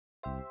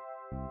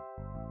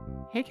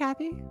Hey,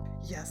 Kathy.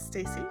 Yes,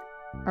 Stacy.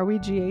 Are we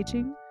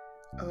GHing?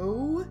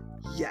 Oh,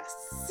 yes.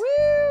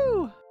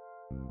 Woo!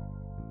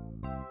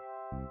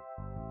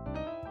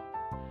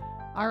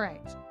 All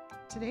right.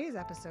 Today's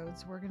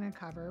episodes we're going to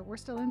cover, we're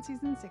still in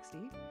season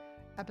 60,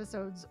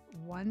 episodes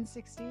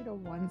 160 to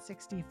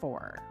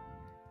 164.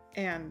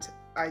 And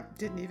I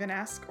didn't even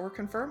ask or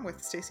confirm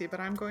with Stacy, but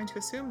I'm going to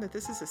assume that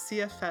this is a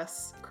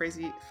CFS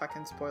crazy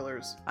fucking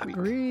spoilers week.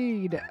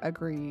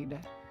 Agreed.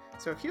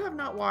 So if you have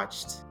not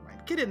watched,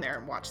 get in there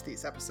and watch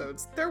these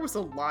episodes. There was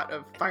a lot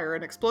of fire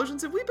and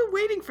explosions, and we've been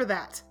waiting for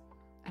that.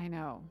 I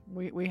know.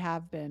 We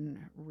have been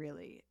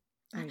really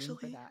waiting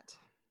for that.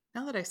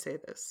 Now that I say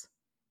this,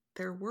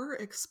 there were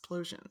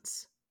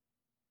explosions,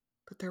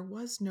 but there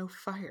was no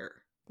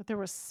fire. But there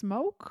was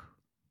smoke?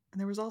 And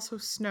there was also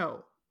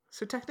snow.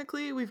 So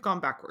technically, we've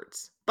gone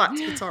backwards, but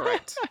it's all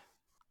right.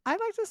 I'd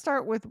like to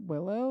start with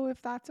Willow,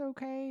 if that's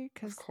okay,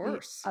 because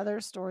the other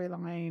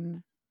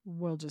storyline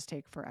will just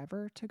take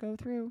forever to go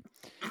through.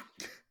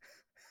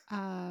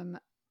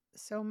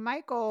 So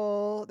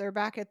Michael, they're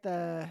back at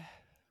the,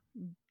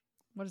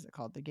 what is it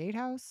called? The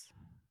gatehouse?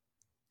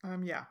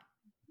 Yeah.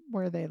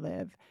 Where they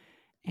live.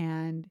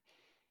 And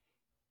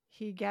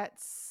he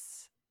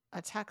gets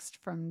a text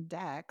from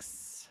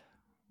Dex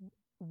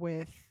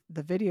with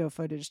the video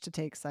footage to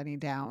take Sunny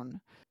down.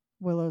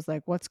 Willow's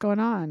like, what's going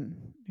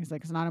on? He's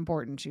like, it's not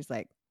important. She's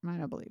like, I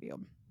don't believe you.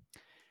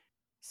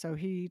 So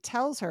he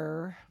tells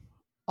her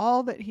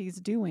all that he's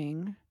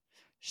doing,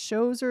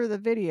 shows her the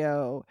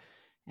video,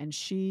 and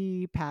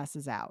she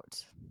passes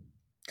out.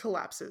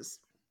 Collapses.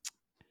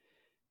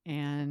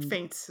 And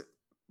faints,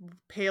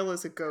 pale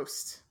as a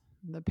ghost.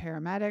 The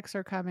paramedics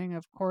are coming.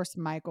 Of course,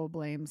 Michael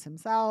blames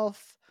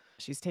himself.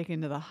 She's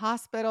taken to the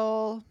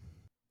hospital.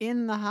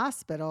 In the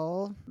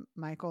hospital,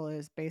 Michael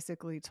is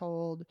basically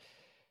told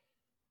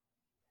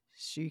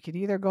she can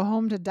either go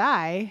home to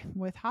die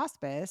with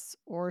hospice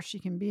or she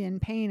can be in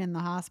pain in the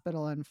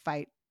hospital and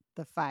fight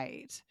the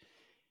fight.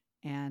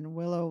 And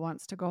Willow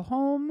wants to go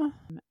home,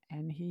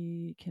 and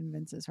he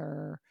convinces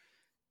her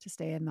to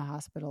stay in the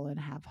hospital and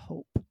have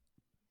hope.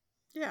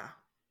 Yeah,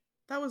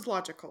 that was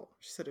logical.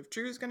 She said, if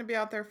Drew's going to be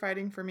out there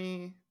fighting for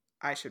me,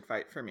 I should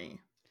fight for me.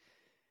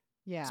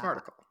 Yeah.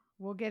 Smarticle.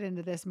 We'll get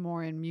into this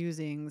more in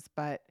musings,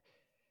 but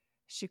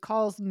she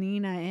calls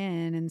Nina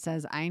in and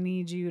says, I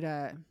need you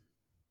to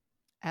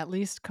at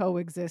least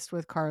coexist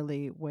with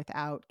Carly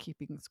without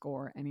keeping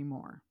score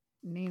anymore.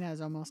 Nina is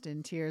almost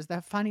in tears.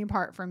 The funny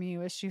part for me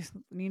was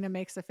Nina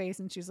makes a face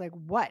and she's like,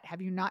 what? Have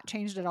you not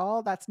changed at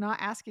all? That's not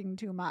asking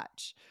too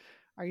much.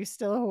 Are you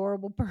still a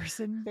horrible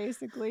person,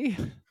 basically?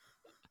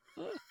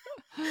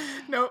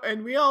 No,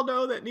 and we all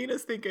know that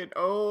Nina's thinking,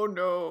 oh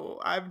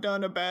no, I've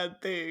done a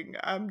bad thing.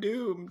 I'm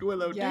doomed,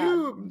 Willow,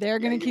 doomed. They're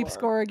going to keep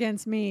score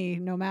against me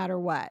no matter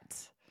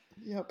what.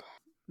 Yep.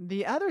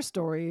 The other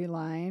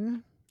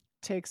storyline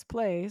takes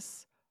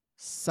place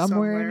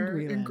somewhere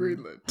in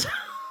Greenland.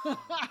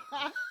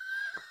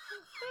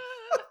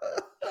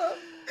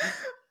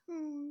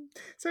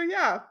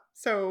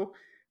 So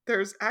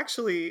there's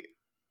actually,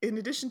 in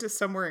addition to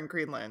somewhere in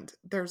Greenland,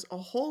 there's a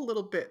whole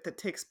little bit that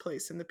takes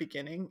place in the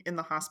beginning in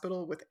the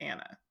hospital with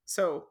Anna.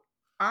 So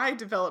I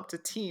developed a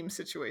team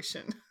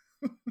situation.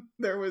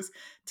 There was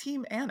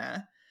Team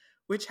Anna,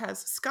 which has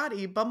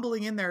Scotty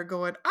bumbling in there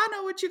going, I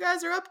know what you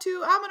guys are up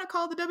to. I'm going to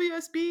call the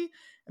WSB.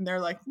 And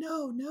they're like,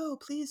 no,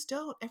 please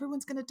don't.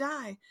 Everyone's going to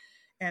die.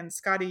 And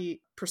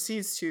Scotty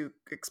proceeds to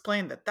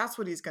explain that that's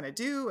what he's going to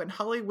do. And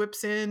Holly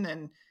whips in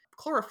and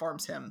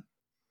chloroforms him,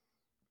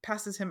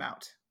 passes him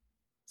out.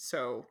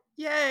 So,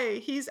 yay,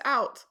 he's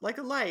out like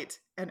a light.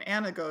 And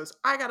Anna goes,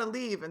 I got to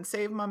leave and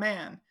save my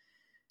man.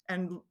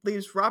 And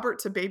leaves Robert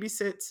to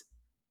babysit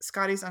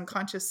Scotty's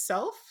unconscious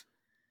self.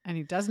 And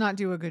he does not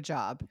do a good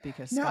job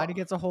because Scotty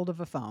gets a hold of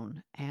a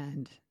phone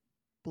and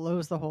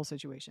blows the whole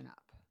situation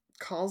up.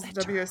 Calls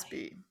the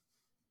WSB.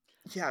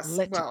 Yes.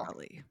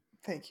 Literally. Well,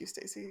 thank you,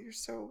 Stacy. You're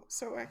so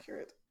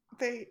accurate.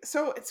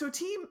 So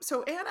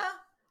Anna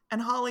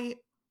and Holly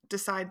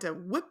decide to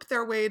whip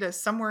their way to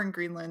somewhere in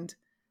Greenland,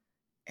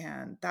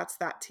 and that's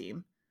that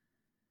team.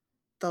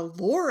 The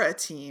Laura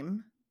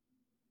team,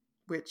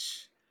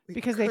 which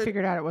because they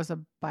figured out it was a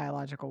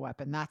biological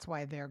weapon. That's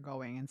why they're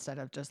going instead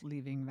of just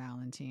leaving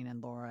Valentine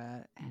and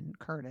Laura and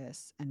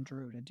Curtis and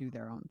Drew to do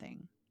their own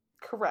thing.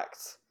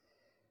 Correct.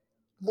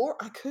 Laura,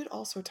 I could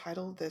also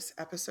title this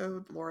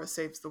episode Laura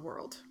Saves the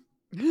World.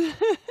 I'm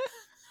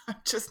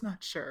just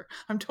not sure.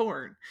 I'm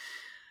torn.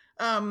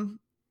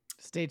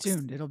 Stay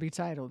tuned. It'll be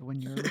titled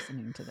when you're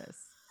listening to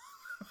this.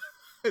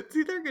 It's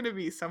either going to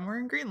be somewhere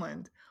in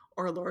Greenland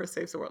or Laura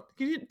Saves the World.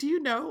 Do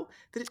you know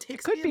that it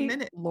takes me a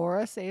minute?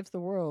 Laura Saves the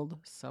World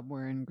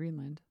somewhere in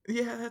Greenland.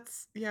 Yeah,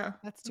 that's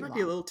too long.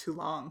 Be a little too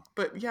long.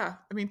 But yeah,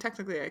 I mean,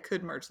 technically I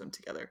could merge them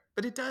together.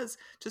 But it does,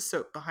 just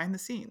so behind the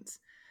scenes,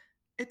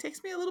 it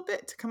takes me a little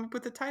bit to come up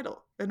with the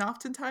title. And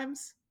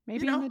oftentimes,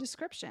 maybe in the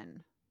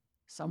description,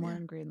 somewhere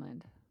in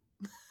Greenland.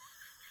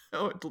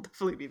 Oh, it'll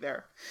definitely be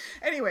there.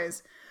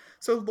 Anyways,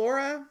 so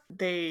Laura,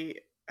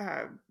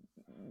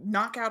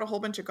 knock out a whole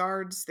bunch of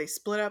guards. They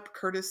split up.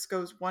 Curtis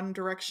goes one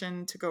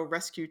direction to go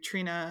rescue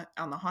Trina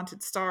on the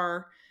Haunted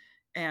Star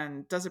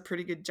and does a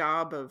pretty good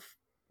job of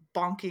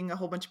bonking a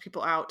whole bunch of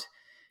people out.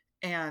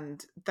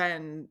 And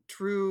then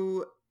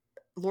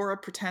Laura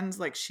pretends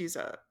like she's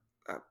a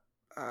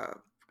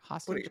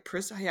Hostage?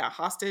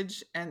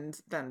 hostage, and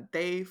then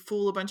they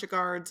fool a bunch of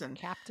guards and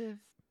Captive?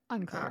 uh,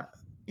 Unclear.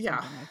 yeah,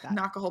 Something like that.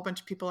 knock a whole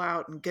bunch of people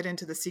out and get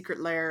into the secret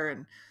lair.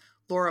 And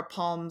Laura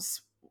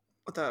palms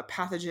the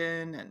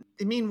pathogen. And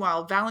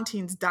meanwhile,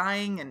 Valentine's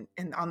dying,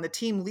 and on the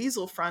Team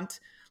Liesel front,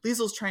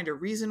 Liesel's trying to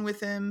reason with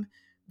him.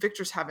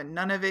 Victor's having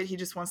none of it. He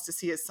just wants to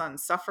see his son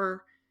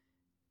suffer.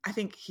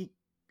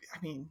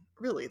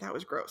 Really, that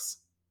was gross.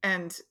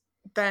 And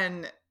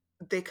then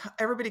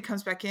everybody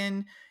comes back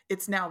in.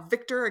 It's now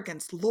Victor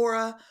against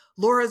Laura.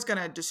 Laura's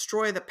going to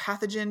destroy the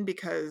pathogen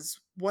because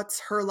what's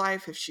her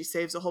life if she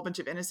saves a whole bunch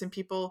of innocent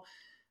people?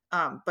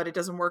 But it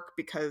doesn't work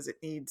because it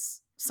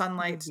needs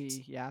sunlight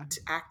to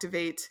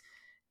activate.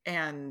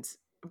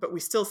 But we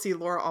still see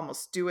Laura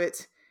almost do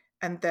it.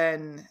 And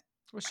then...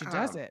 Well, she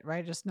does it,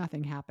 right? Just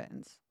nothing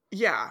happens.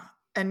 Yeah.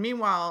 And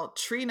meanwhile,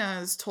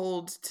 Trina's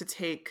told to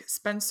take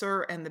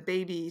Spencer and the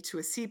baby to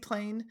a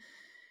seaplane.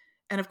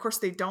 And of course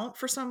they don't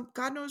for some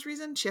God knows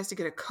reason. She has to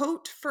get a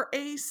coat for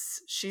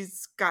Ace.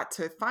 She's got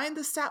to find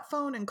the sat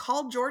phone and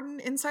call Jordan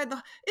inside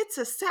it's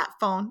a sat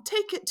phone.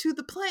 Take it to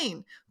the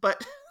plane.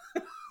 But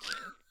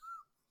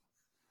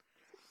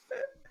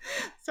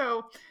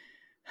so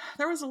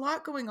there was a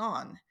lot going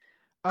on.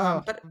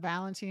 But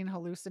Valentine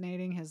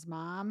hallucinating his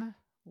mom,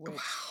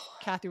 which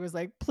Kathy was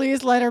like,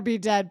 please let her be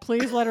dead.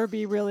 Please let her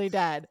be really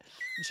dead.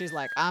 And she's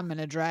like, I'm going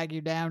to drag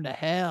you down to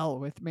hell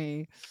with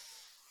me.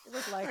 It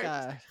was like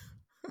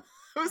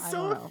I was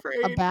so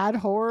afraid. A bad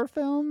horror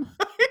film.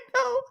 I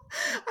know.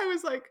 I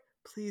was like,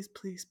 please,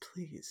 please,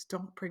 please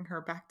don't bring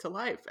her back to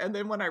life. And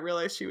then when I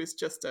realized she was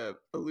just a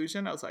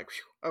illusion, I was like,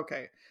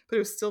 okay. But it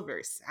was still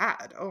very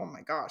sad. Oh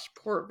my gosh,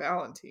 poor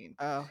Valentine.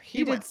 Oh,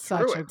 he did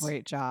such a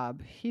great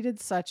job. He did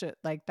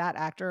that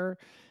actor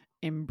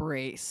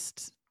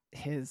embraced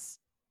his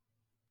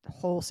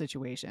whole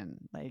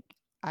situation. Like,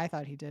 I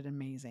thought he did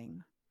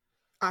amazing.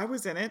 I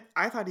was in it.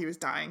 I thought he was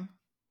dying.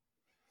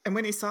 And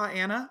when he saw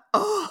Anna,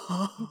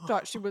 he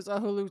thought she was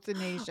a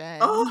hallucination.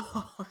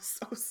 Oh,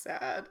 so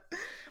sad.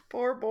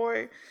 Poor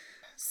boy.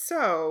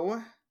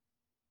 So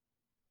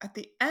at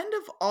the end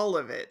of all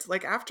of it,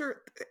 like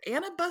after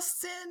Anna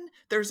busts in,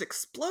 there's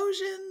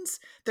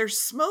explosions, there's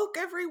smoke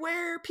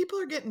everywhere, people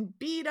are getting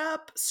beat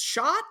up,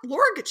 shot.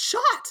 Laura gets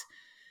shot.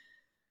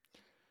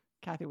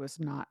 Kathy was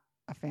not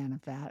a fan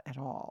of that at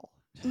all.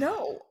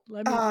 No.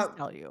 Let me just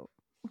tell you.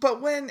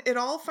 But when it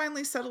all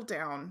finally settled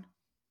down,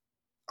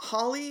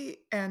 Holly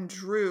and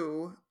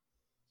Drew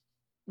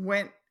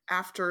went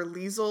after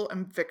Liesel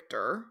and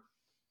Victor,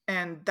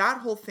 and that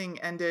whole thing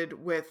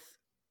ended with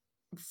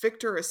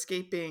Victor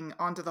escaping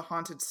onto the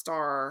Haunted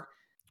Star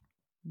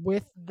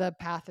with the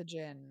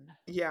pathogen.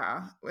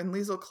 Yeah, and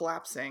Liesel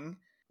collapsing,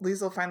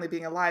 Liesel finally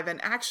being alive.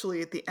 And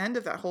actually at the end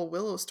of that whole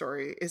Willow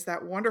story is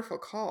that wonderful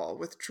call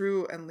with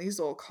Drew and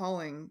Liesel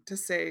calling to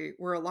say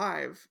we're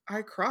alive.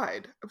 I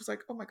cried. I was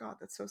like, oh my God,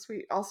 that's so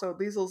sweet. Also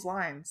Liesel's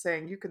line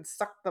saying you can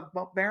suck the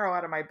marrow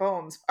out of my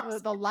bones.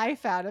 The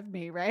life out of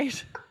me,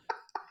 right?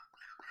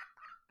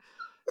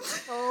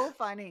 So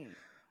funny.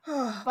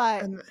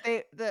 But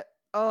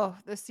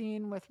the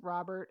scene with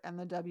Robert and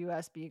the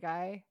WSB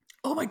guy.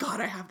 Oh my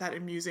God, I have that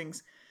in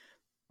musings.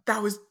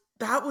 That was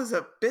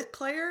a bit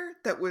player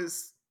that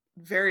was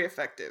very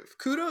effective.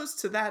 Kudos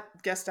to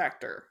that guest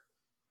actor.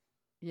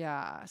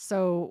 Yeah.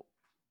 So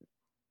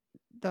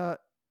the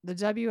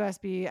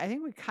WSB, I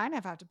think we kind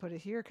of have to put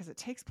it here because it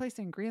takes place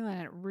in Greenland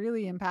and it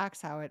really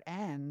impacts how it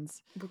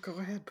ends. Well, go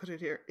ahead, put it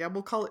here. Yeah,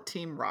 we'll call it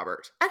Team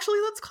Robert.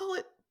 Actually, let's call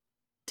it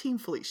Team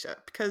Felicia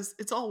because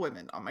it's all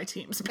women on my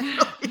teams.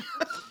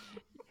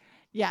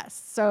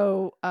 Yes.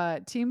 So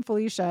Team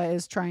Felicia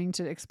is trying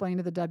to explain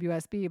to the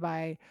WSB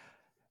by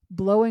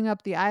blowing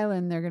up the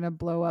island, they're going to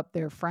blow up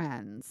their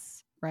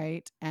friends,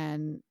 right?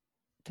 And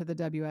to the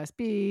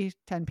WSB,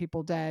 10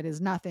 people dead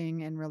is nothing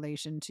in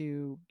relation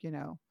to,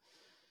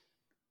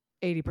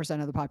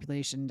 80% of the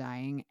population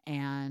dying.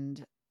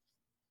 And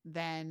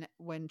then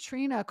when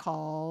Trina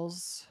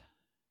calls,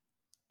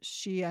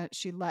 she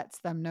lets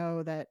them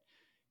know that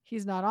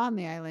he's not on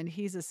the island.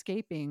 He's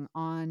escaping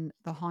on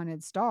the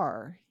Haunted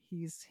Star.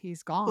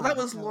 He's gone. Well, that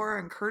was Laura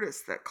and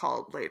Curtis that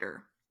called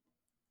later.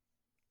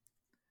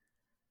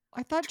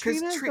 I thought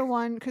Trina's the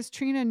one because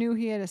Trina knew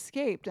he had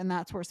escaped and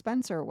that's where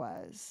Spencer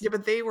was. Yeah,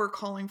 but they were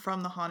calling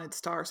from the Haunted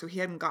Star, so he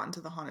hadn't gotten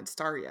to the Haunted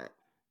Star yet.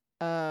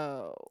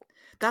 Oh.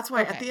 That's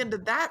why at the end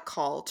of that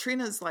call,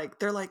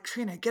 they're like,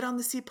 Trina, get on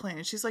the seaplane.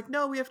 And she's like,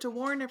 no, we have to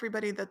warn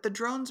everybody that the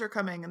drones are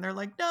coming. And they're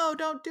like, no,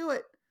 don't do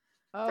it.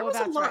 Oh, there was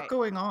a lot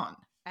going on.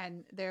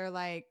 And they're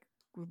like,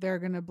 they're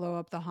going to blow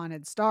up the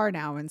Haunted Star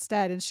now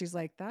instead. And she's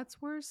like,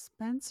 that's where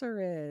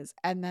Spencer is.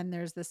 And then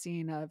there's the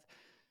scene of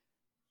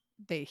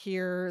they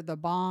hear the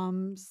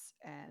bombs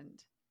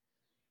and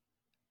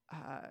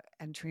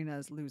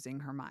Trina's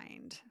losing her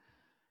mind.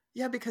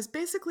 Yeah, because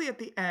basically at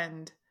the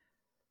end,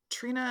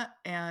 Trina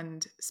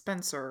and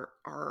Spencer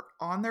are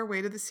on their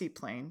way to the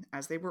seaplane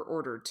as they were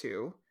ordered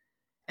to,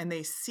 and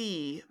they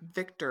see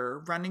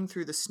Victor running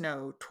through the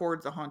snow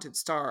toward the haunted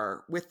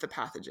star with the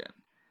pathogen.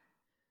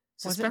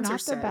 So Was Spencer it not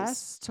the says,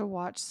 best to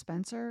watch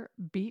Spencer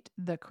beat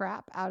the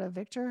crap out of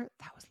Victor?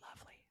 That was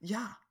lovely.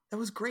 yeah, that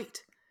was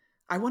great.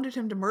 I wanted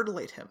him to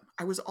murderate him.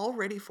 I was all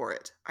ready for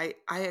it. I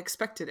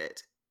expected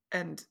it.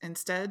 And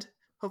instead,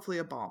 hopefully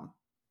a bomb.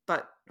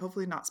 But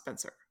hopefully not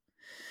Spencer.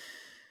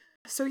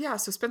 So yeah,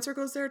 so Spencer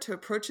goes there to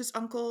approach his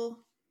uncle,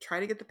 try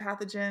to get the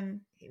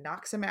pathogen. He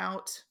knocks him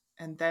out.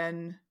 And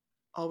then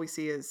all we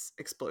see is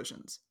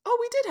explosions. Oh,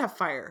 we did have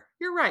fire.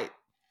 You're right.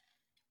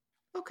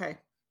 Okay.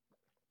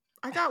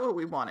 I got what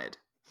we wanted.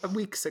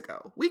 Weeks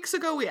ago. Weeks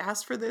ago, we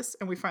asked for this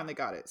and we finally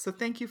got it. So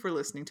thank you for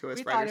listening to us,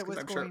 We thought writers, it because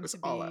was I'm sure it going was to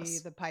all be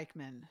us. the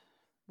pikemen,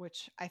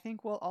 which I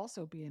think will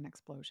also be an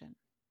explosion.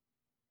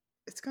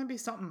 It's going to be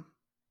something.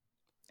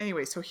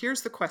 Anyway, so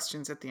here's the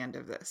questions at the end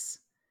of this.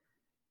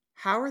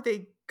 How are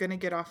they going to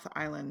get off the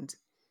island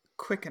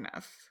quick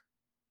enough?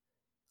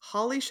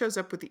 Holly shows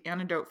up with the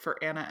antidote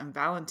for Anna and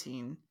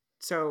Valentine.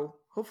 So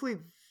hopefully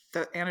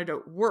the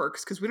antidote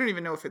works, because we don't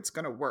even know if it's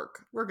going to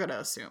work. We're going to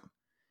assume.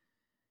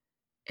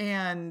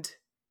 And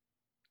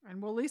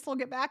will Liesl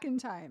get back in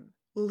time?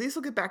 Liesl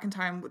will get back in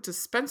time. Does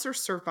Spencer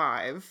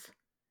survive?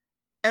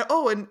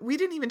 And we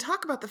didn't even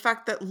talk about the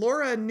fact that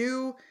Laura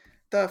knew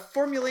the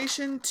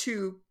formulation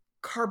to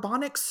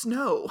carbonic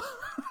snow.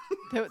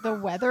 The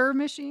weather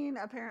machine,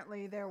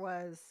 apparently there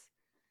was,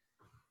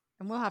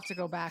 and we'll have to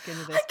go back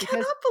into this I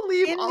cannot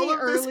believe in all the of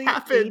this early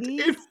happened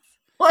 80s, in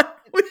 1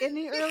 week. in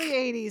the early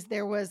 80s,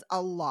 there was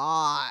a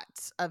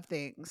lot of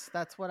things.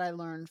 That's what I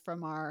learned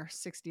from our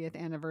 60th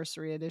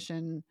anniversary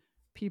edition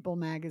People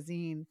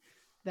magazine,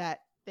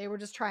 that they were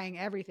just trying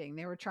everything.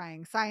 They were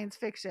trying science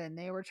fiction.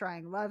 They were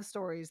trying love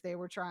stories. They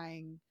were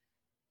trying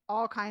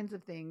all kinds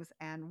of things.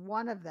 And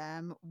one of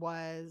them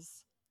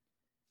was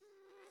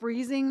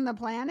freezing the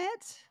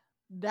planet.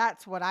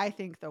 That's what I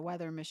think the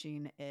weather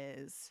machine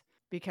is,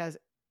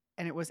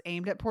 and it was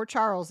aimed at Port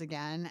Charles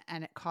again,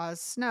 and it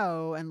caused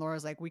snow. And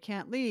Laura's like, we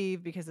can't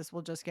leave because this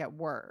will just get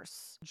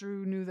worse.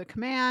 Drew knew the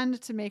command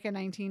to make a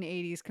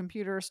 1980s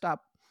computer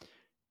stop.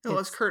 No,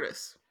 it's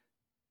Curtis.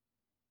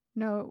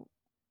 No.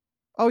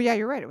 Oh, yeah,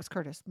 you're right. It was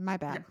Curtis. My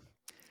bad.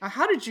 Yeah.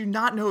 How did you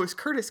not know it was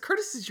Curtis?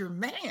 Curtis is your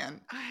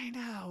man. I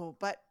know,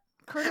 but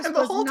Curtis and the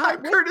was whole not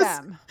time with Curtis,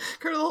 them.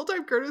 The whole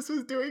time Curtis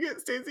was doing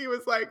it, Stacey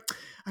was like,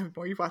 I'm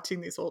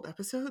watching these old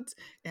episodes,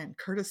 and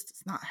Curtis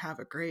does not have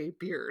a gray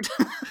beard.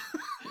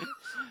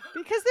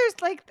 Because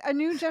there's like a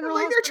new general.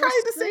 Like, they're trying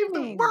to save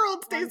the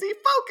world, Stacey.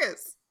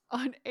 Focus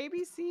on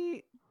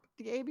ABC,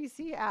 the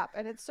ABC app,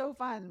 and it's so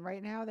fun.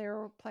 Right now,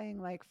 they're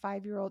playing like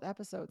 5-year-old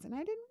episodes, and I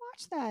didn't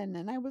watch then,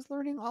 and I was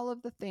learning all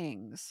of the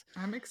things.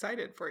 I'm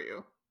excited for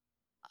you.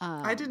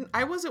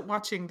 I wasn't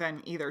watching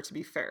then either, to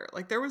be fair.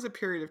 Like, there was a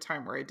period of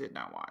time where I did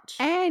not watch.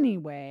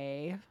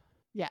 Anyway,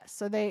 yes.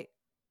 So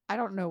I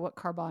don't know what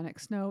carbonic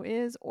snow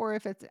is or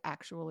if it's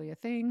actually a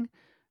thing,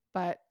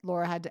 but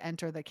Laura had to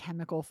enter the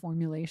chemical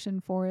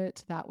formulation for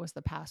it. That was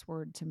the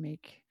password to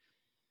make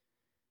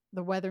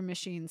the weather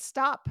machine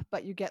stop,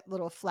 but you get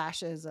little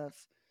flashes of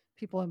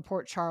people in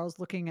Port Charles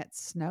looking at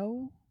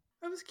snow.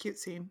 That was a cute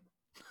scene.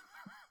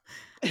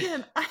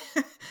 Again,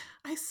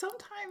 I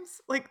sometimes,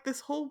 like,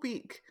 this whole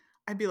week,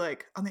 I'd be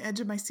like on the edge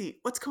of my seat,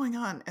 what's going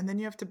on? And then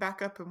you have to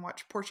back up and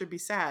watch Portia be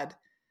sad.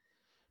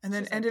 And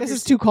then this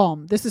is too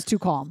calm. This is too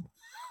calm.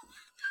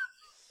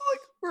 Like,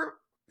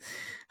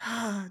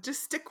 we're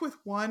just stick with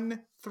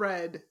one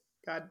thread.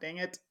 God dang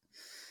it.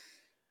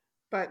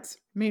 But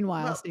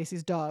meanwhile,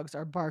 Stacey's dogs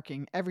are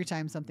barking every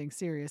time something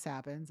serious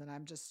happens, and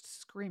I'm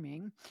just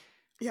screaming.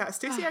 Yeah,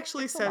 Stacey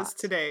actually says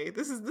today,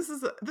 this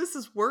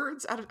is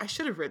words out of, I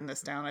should have written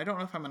this down. I don't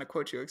know if I'm going to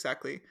quote you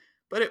exactly.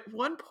 But at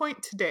one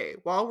point today,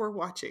 while we're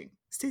watching,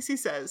 Stacey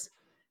says,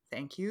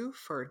 "Thank you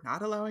for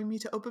not allowing me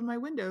to open my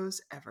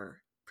windows ever.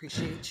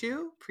 Appreciate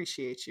you,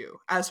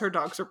 as her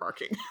dogs are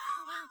barking."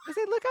 Because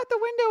they look out the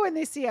window and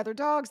they see other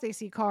dogs, they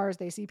see cars,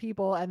 they see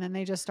people, and then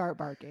they just start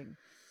barking.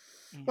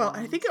 Well,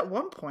 I think at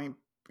one point,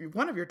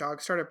 one of your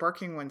dogs started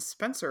barking when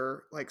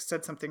Spencer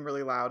said something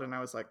really loud, and I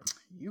was like,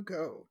 "You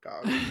go,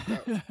 dog, you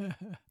go."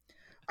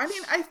 I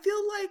mean, I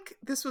feel like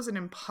this was an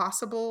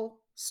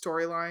impossible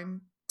storyline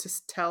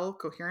to tell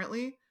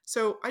coherently.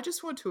 So I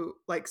just want to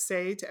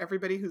say to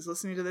everybody who's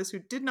listening to this who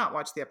did not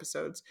watch the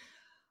episodes,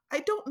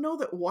 I don't know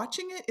that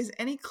watching it is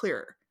any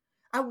clearer.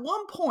 At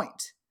one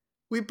point,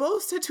 we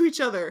both said to each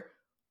other,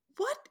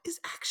 what is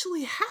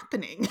actually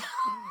happening?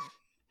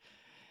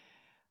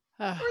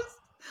 There's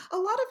a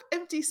lot of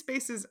empty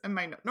spaces in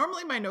my notes.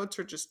 Normally my notes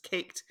are just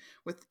caked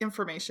with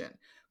information,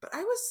 but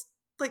I was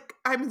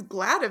I'm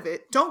glad of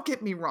it. Don't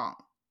get me wrong.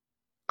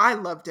 I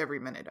loved every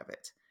minute of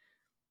it.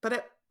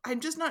 But I'm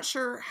just not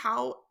sure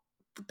how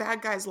the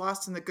bad guys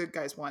lost and the good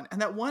guys won. And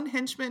that one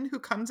henchman who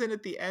comes in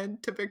at the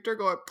end to Victor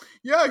going,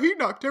 yeah, he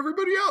knocked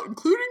everybody out,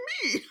 including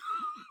me.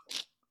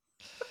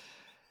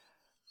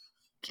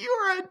 You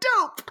are a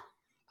dope.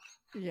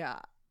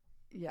 Yeah.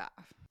 Yeah.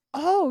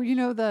 Oh,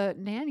 the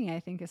nanny I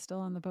think is still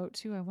on the boat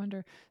too. I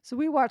wonder. So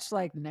we watched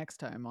like next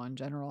time on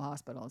General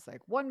Hospital. It's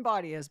like one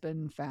body has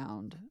been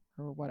found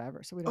or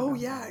whatever. So we don't Oh know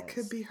who yeah, that it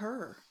could is. be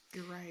her.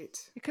 You're right.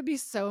 It could be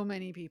so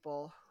many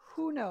people.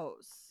 Who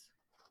knows?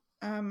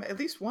 At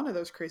least one of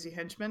those crazy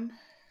henchmen.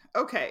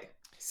 Okay,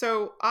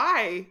 so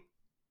I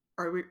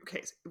are we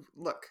okay?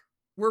 Look,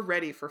 we're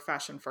ready for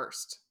fashion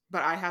first,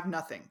 but I have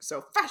nothing.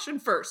 So fashion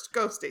first.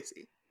 Go,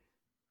 Stacy.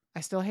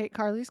 I still hate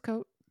Carly's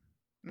coat.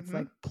 It's Mm-hmm.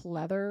 like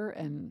pleather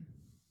and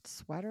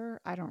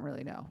sweater. I don't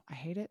really know. I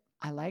hate it.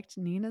 I liked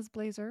Nina's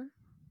blazer.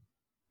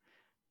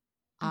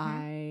 Mm-hmm.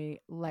 I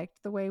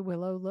liked the way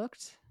Willow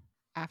looked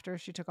after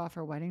she took off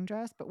her wedding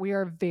dress, but we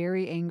are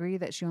very angry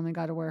that she only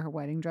got to wear her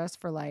wedding dress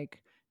for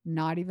like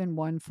not even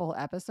one full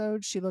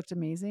episode. She looked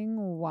amazing.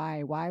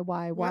 Why? Why?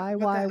 Why? Why? What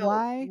the Why? hell?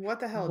 Why? What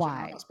the hell, General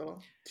Why?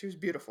 Hospital? She was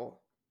beautiful.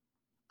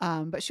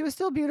 But she was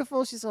still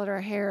beautiful. She still had her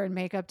hair and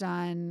makeup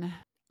done,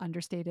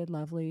 understated,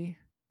 lovely.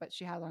 But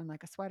she had on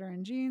like a sweater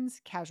and jeans,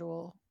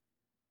 casual,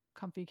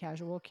 comfy,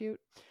 casual, cute.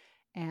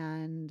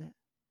 And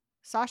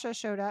Sasha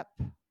showed up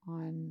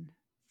on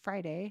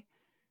Friday.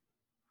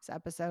 This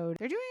episode.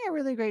 They're doing a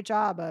really great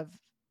job of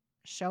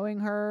showing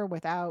her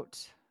without,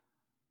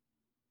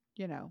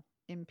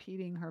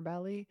 impeding her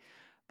belly.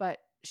 But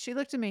she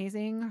looked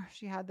amazing.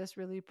 She had this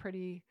really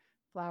pretty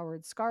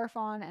flowered scarf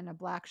on and a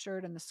black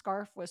shirt, and the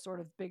scarf was sort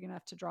of big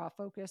enough to draw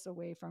focus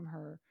away from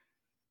her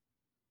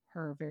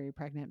very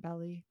pregnant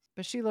belly.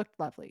 But she looked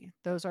lovely.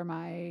 Those are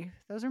my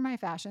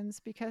fashions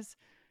because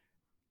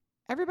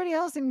everybody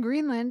else in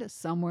Greenland,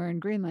 somewhere in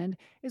Greenland,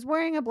 is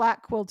wearing a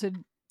black quilted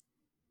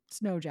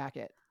snow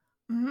jacket.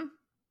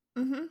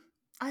 Mm-hmm. Mm-hmm.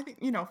 I think,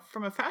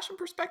 from a fashion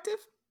perspective,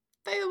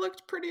 they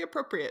looked pretty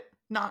appropriate.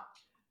 Not,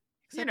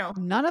 you Except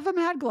know, none of them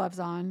had gloves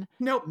on.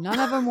 nope. None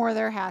of them wore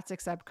their hats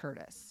except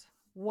Curtis.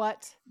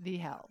 What the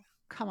hell?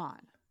 Come on.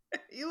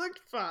 You looked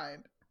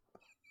fine.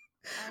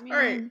 I All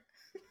right. mean,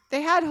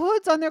 they had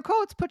hoods on their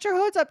coats. Put your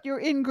hoods up. You're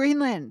in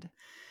Greenland.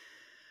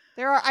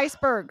 There are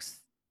icebergs.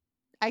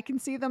 I can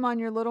see them on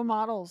your little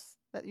models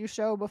that you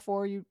show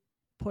before you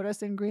put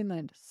us in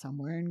Greenland,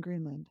 somewhere in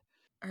Greenland.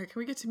 All right. Can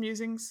we get to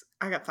musings?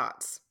 I got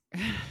thoughts.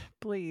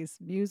 Please,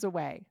 muse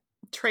away.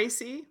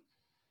 Tracy,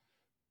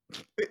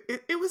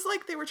 it was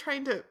like they were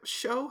trying to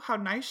show how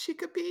nice she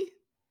could be,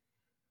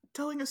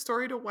 telling a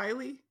story to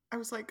Wiley. I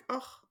was like,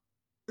 oh,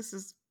 this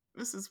is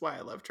why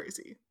I love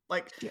Tracy.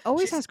 Like She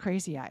always she's has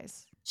crazy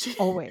eyes. she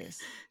Always.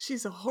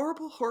 she's a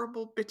horrible,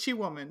 horrible, bitchy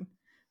woman,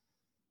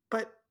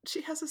 but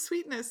she has a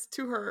sweetness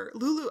to her.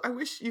 Lulu, I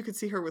wish you could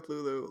see her with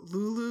Lulu.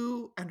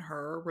 Lulu and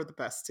her were the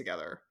best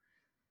together.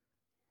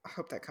 I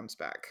hope that comes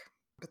back.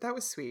 But that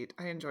was sweet.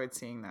 I enjoyed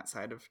seeing that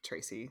side of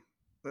Tracy.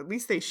 At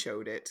least they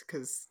showed it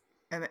because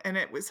and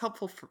it was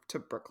helpful to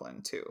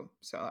Brooklyn too.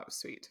 So that was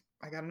sweet.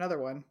 I got another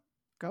one.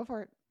 Go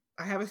for it.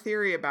 I have a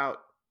theory about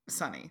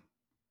Sunny.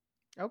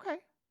 Okay.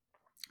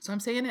 So I'm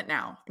saying it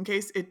now in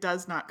case it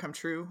does not come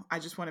true. I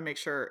just want to make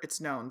sure it's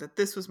known that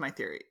this was my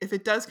theory. If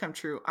it does come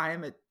true, I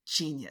am a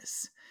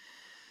genius.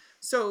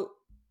 So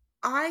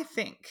I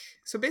think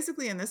so.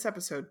 Basically, in this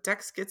episode,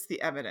 Dex gets the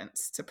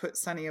evidence to put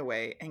Sunny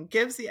away and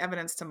gives the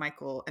evidence to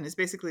Michael and is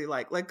basically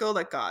like, let go,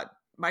 let God.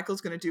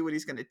 Michael's going to do what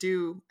he's going to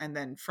do. And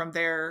then from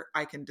there,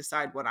 I can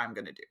decide what I'm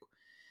going to do.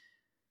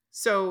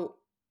 So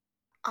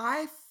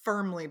I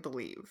firmly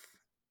believe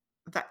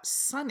that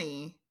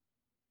Sunny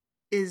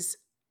is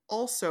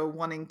also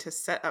wanting to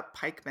set up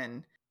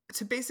Pikeman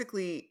to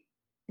basically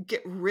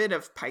get rid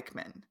of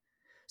Pikeman.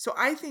 So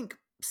I think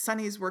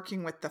Sunny's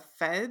working with the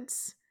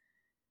feds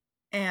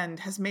and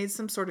has made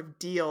some sort of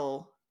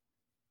deal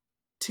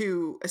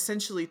to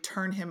essentially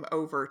turn him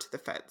over to the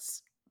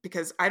feds.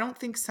 Because I don't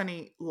think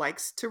Sunny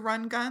likes to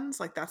run guns.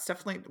 Like, that's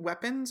definitely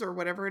weapons or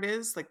whatever it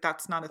is. Like,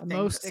 that's not a The thing that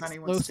most Sunny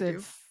wants to do.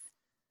 explosive,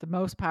 the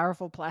most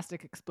powerful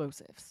plastic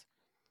explosives.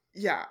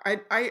 Yeah,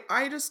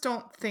 I just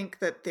don't think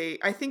that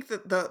I think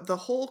that the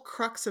whole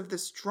crux of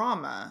this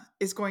drama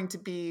is going to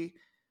be,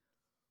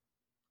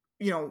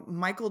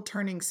 Michael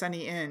turning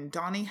Sunny in,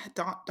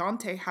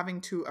 Dante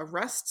having to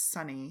arrest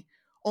Sunny,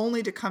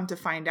 only to come to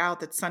find out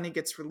that Sunny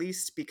gets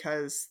released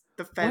because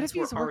the What if feds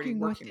he's were already working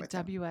with working the with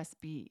him.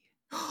 WSB?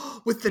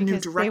 With the new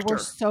Because they were director.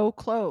 so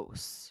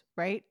close,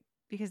 right?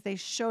 Because they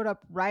showed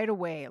up right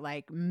away,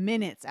 like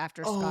minutes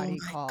after Oh Scotty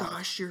my called.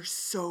 gosh, you're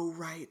so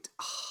right.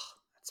 Oh,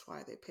 that's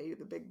why they pay you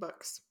the big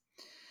bucks.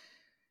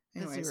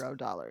 The Anyways,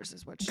 $0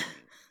 is what you mean.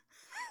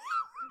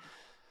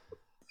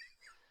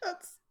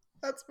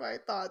 that's my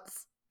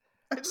thoughts.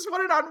 I just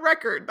want it on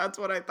record. That's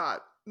what I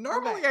thought.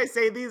 Normally Okay. I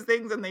say these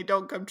things and they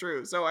don't come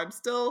true. So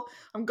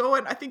I'm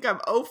going, I think I'm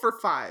 0 for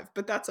 5,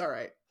 but that's all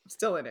right. I'm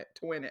still in it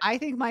to win it. I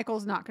think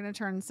Michael's not going to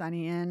turn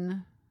Sunny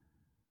in,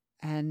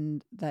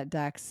 and that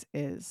Dex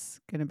is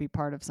going to be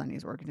part of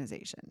Sunny's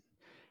organization.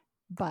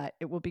 But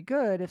it will be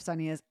good if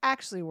Sunny is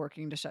actually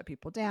working to shut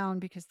people down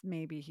because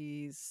maybe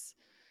he's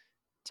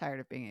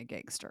tired of being a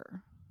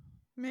gangster.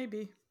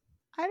 Maybe.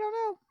 I don't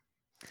know.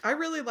 I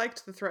really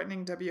liked the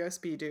threatening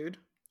WSB dude.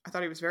 I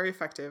thought he was very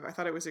effective. I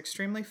thought it was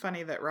extremely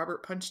funny that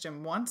Robert punched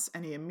him once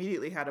and he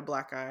immediately had a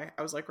black eye.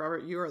 I was like,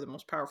 Robert, you are the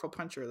most powerful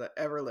puncher that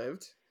ever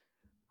lived.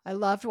 I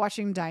loved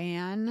watching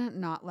Diane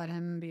not let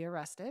him be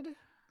arrested,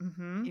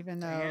 Mm-hmm. even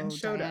Diane though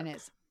showed Diane up.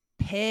 is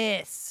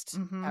pissed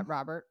Mm-hmm. at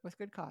Robert with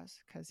good cause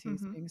because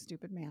he's Mm-hmm. being a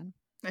stupid man.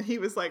 And he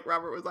was like,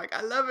 Robert was like,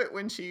 I love it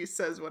when she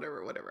says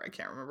whatever. I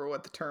can't remember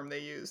what the term they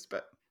used,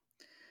 but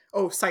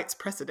cites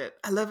precedent.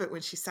 I love it when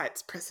she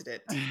cites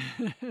precedent.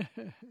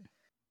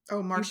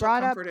 Oh, Marshall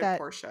brought up comforted that-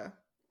 Portia.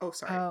 Oh,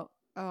 sorry. Oh,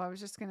 I was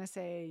just gonna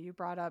say you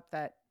brought up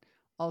that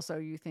also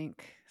you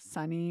think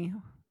Sonny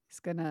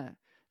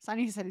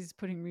said he's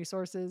putting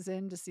resources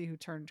in to see who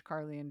turned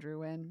Carly and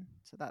Drew in,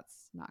 so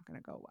that's not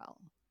gonna go well.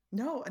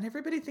 No, and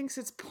everybody thinks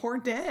it's poor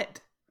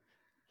Ned.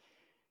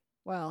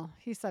 Well,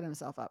 he set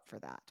himself up for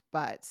that,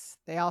 but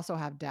they also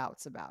have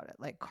doubts about it,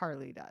 like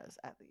Carly does,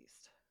 at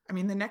least. I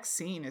mean, the next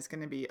scene is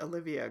going to be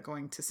Olivia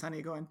going to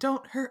Sonny going,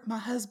 don't hurt my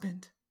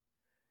husband.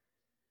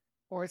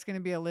 Or it's going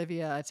to be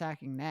Olivia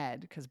attacking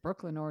Ned because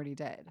Brooklyn already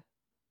did.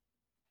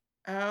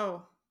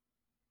 Oh,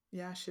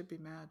 yeah, I should be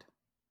mad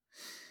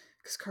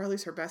because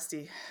Carly's her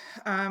bestie.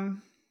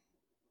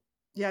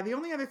 Yeah, the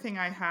only other thing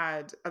I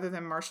had, other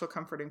than Marshall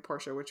comforting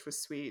Portia, which was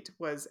sweet,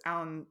 was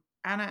Anna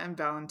and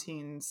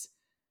Valentine's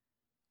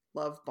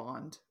love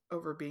bond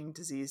over being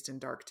diseased and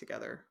dark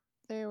together.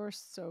 They were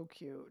so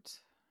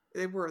cute.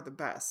 They were the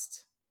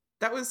best.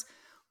 That was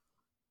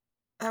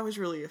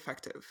really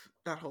effective,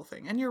 that whole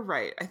thing. And you're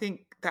right. I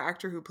think the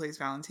actor who plays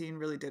Valentine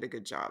really did a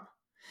good job.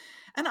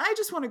 And I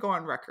just want to go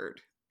on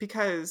record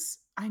because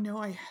I know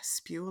I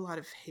spew a lot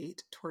of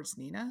hate towards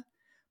Nina,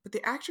 but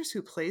the actress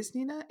who plays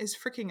Nina is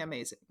freaking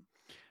amazing.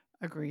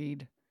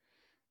 Agreed.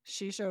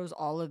 She shows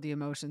all of the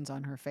emotions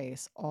on her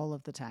face all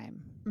of the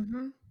time.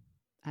 Mm-hmm.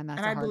 And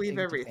that's and I believe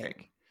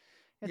everything.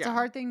 It's a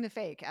hard thing to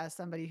fake as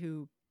somebody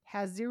who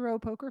has zero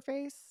poker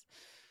face.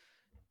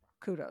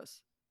 Kudos.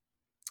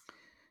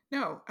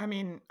 No, I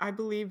mean, I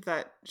believe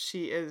that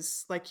she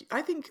is like,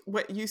 I think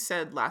what you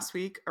said last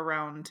week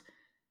around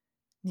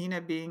Nina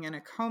being in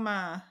a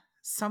coma,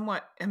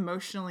 somewhat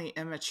emotionally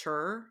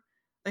immature,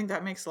 I think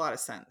that makes a lot of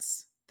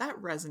sense. That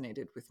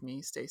resonated with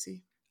me,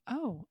 Stacey.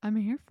 Oh, I'm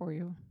here for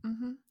you.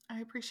 Mm-hmm. I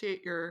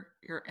appreciate your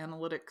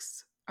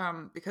analytics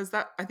because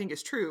that I think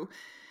is true.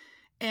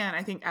 And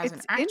I think as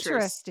an actress, it's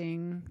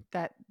interesting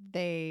that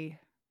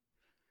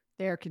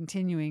they're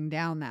continuing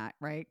down that,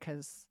 right?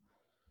 Because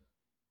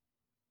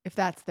if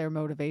that's their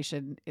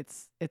motivation,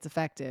 it's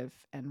effective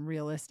and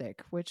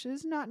realistic, which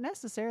is not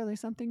necessarily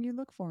something you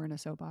look for in a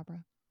soap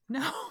opera.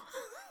 No.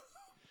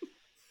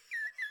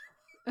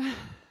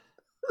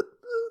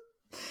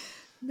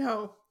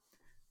 No.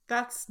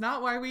 That's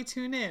not why we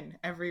tune in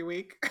every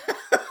week.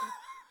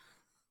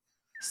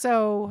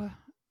 So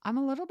I'm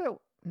a little bit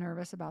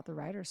nervous about the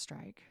writer's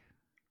strike.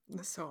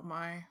 So am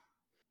I.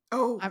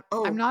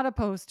 I'm not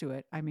opposed to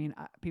it. I mean,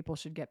 people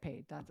should get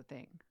paid. That's a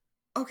thing.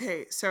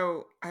 Okay,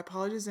 so I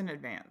apologize in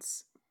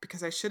advance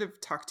because I should have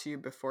talked to you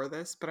before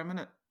this, but I'm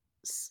gonna,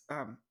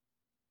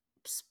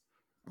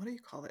 what do you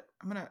call it?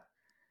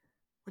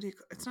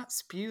 It's not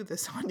spew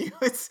this on you.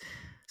 It's,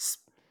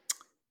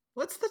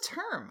 what's the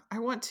term?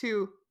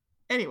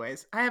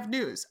 Anyways, I have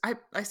news.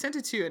 I sent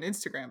it to you on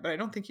Instagram, but I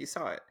don't think you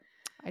saw it.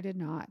 I did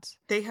not.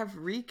 They have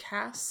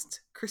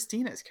recast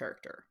Christina's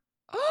character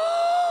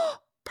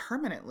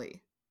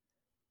permanently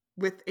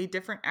with a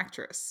different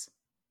actress.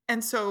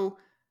 And so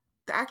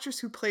the actress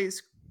who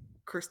plays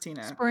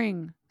Christina...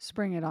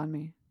 Spring it on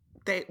me.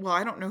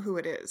 I don't know who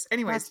it is.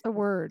 Anyways. That's the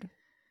word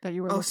that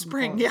you were looking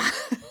spring, for. yeah.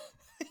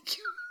 Thank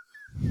you.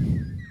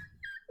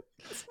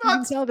 You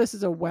can tell this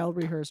is a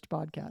well-rehearsed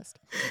podcast.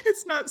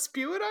 It's not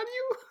spew it on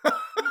you?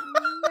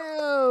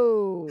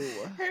 No.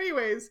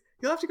 Anyways,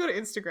 you'll have to go to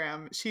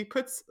Instagram.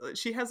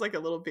 She has like a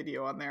little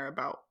video on there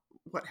about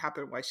what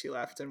happened, why she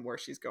left, and where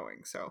she's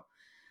going. So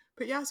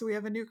we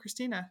have a new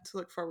Christina to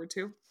look forward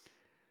to.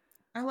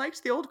 I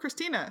liked the old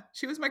Christina.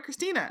 She was my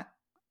Christina.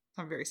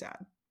 I'm very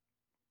sad.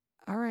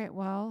 All right,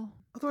 well.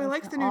 Although I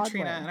like the new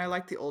Trina and I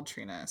like the old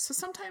Trina. So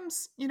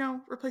sometimes,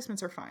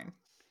 replacements are fine.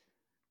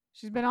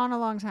 She's been on a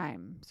long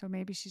time, so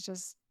maybe she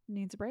just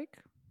needs a break.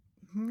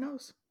 Who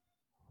knows?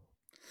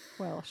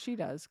 Well, she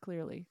does,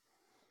 clearly.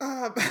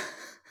 That's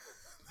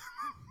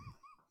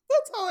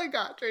all I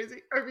got,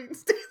 Tracy. I mean,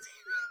 Stacey.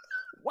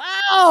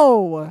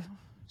 Wow!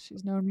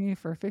 She's known me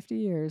for 50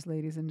 years,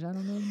 ladies and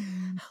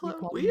gentlemen.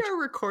 Hello, we are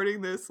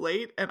recording this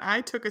late, and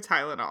I took a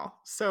Tylenol,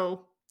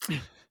 so...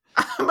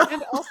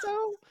 And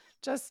also,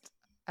 just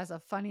as a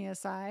funny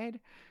aside,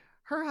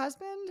 her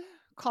husband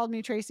called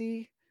me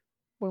Tracy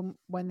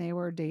when they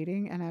were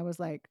dating, and I was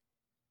like,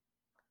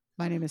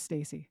 my name is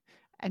Stacey,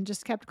 and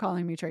just kept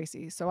calling me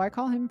Tracy. So I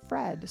call him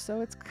Fred. So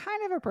it's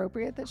kind of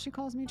appropriate that she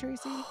calls me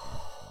Tracy.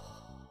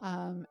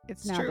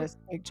 It's now true. This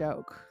big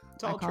joke.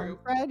 It's all I call true. him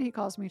Fred, he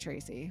calls me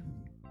Tracy.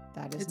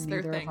 That is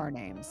neither of our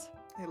names.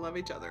 They love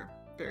each other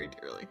very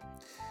dearly.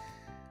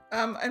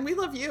 And we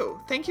love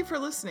you. Thank you for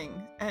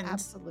listening. And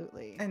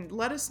absolutely. And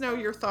let us know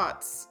your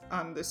thoughts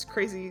on this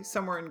crazy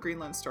Somewhere in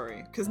Greenland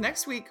story. Because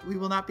next week we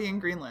will not be in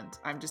Greenland.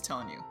 I'm just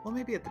telling you. Well,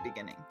 maybe at the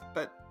beginning,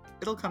 but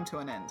it'll come to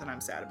an end, and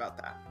I'm sad about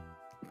that.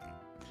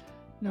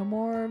 No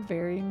more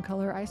varying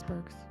color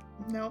icebergs.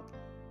 Nope.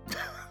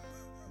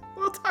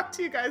 We'll talk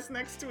to you guys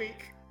next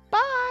week.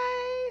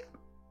 Bye.